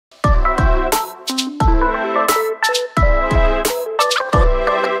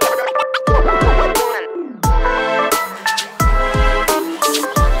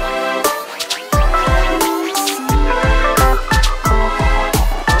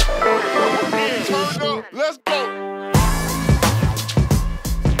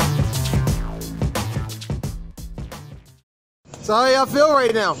So how y'all feel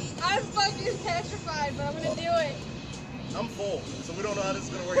right now? I'm fucking petrified, but I'm gonna do it. I'm full, so we don't know how this is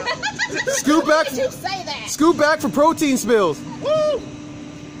gonna work out. Scoot back. Why did you say that? Scoot back for protein spills. Woo!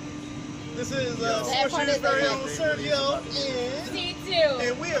 This is SourceU's very own SourceU, C2.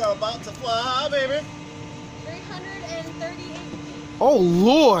 and we are about to fly, baby. 338 feet. Oh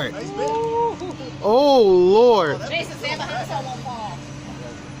Lord. Nice bit. Oh Lord. Jason, stand behind so I won't fall.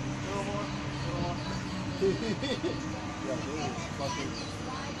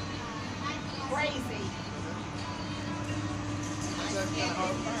 Crazy.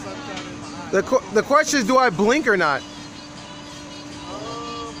 The question is, do I blink or not?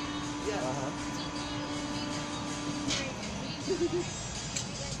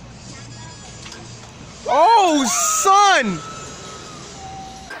 Oh, son!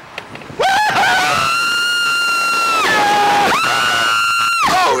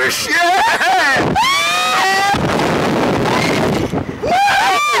 Oh, shit!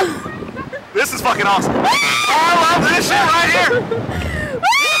 This is fucking awesome. Oh, I love this shit right here.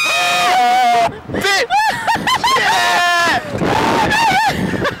 Fit. Yeah!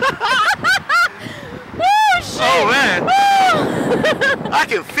 Oh man, I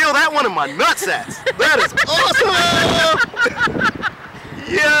can feel that one in my nutsacks. That is awesome.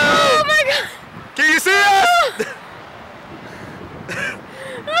 Yo! Oh my god! Can you see us?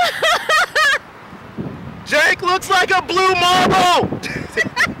 Jake looks like a blue marble.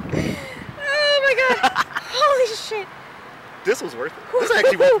 Oh my god! Holy shit! This was worth it. This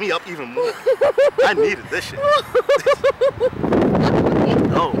actually woke me up even more. I needed this shit.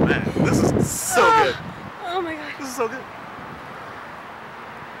 Oh man, this is so good. Oh my god. This is so good.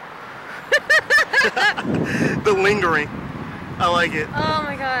 The lingering. I like it. Oh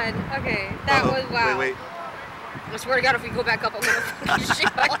my god. Okay, that was wow. Wait. I swear to God, if we go back up, I'm gonna fucking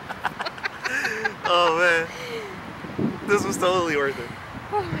shit. Oh man. This was totally worth it.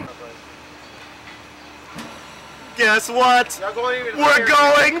 Oh my god. Guess what? We're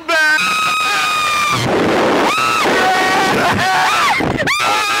going back!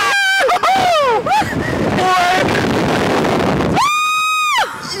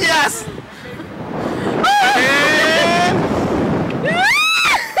 Yes!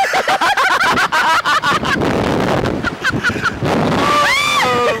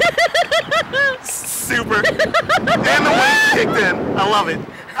 Super. And the wind kicked in. I love it.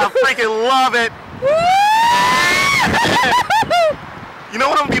 I freaking love it. You know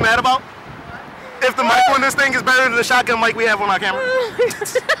what I'm gonna be mad about? If the mic on this thing is better than the shotgun mic we have on our camera.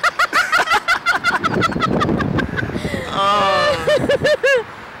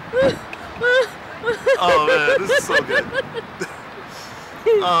 Oh man, this is so good.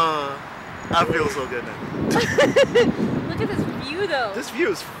 I feel so good now. Look at this view though. This view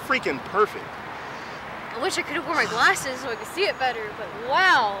is freaking perfect. I wish I could have worn my glasses so I could see it better, but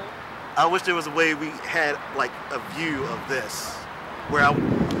wow. I wish there was a way we had like a view of this, where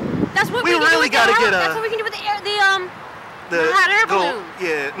That's what we can really do with gotta get a. That's what we can do with the hot air balloon.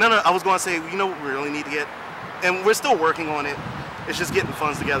 Yeah, no, I was gonna say, you know what we really need to get, and we're still working on it. It's just getting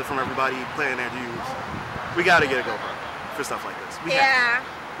funds together from everybody playing their dues. We gotta get a GoPro for stuff like this. We have to.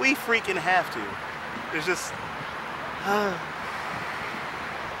 We freaking have to. It's just.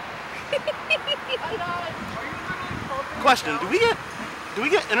 Question: Do we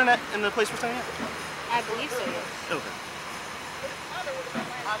get internet in the place we're staying at? I believe so, yes. Okay.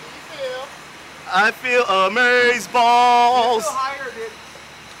 I feel amaze balls.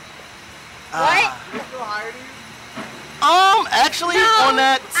 What? Actually, No, on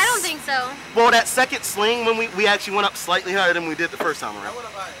that. I don't think so. Well, that second sling, when we actually went up slightly higher than we did the first time around.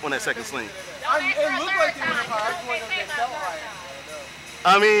 On that second sling. It looked like it was high. I just wanted to felt high.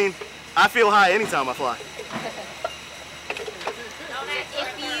 I mean, I feel high anytime I fly.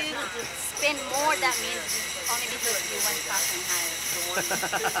 If you spend more, that means only because you went faster and higher.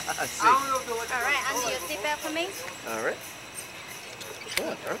 I see. Alright, undo your seatbelt for me. Alright.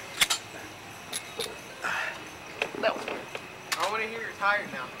 Yeah, alright. I want to hear you're tired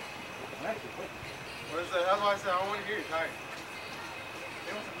now. What is that? That's why I said I want to hear you're tired.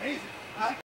 It was amazing.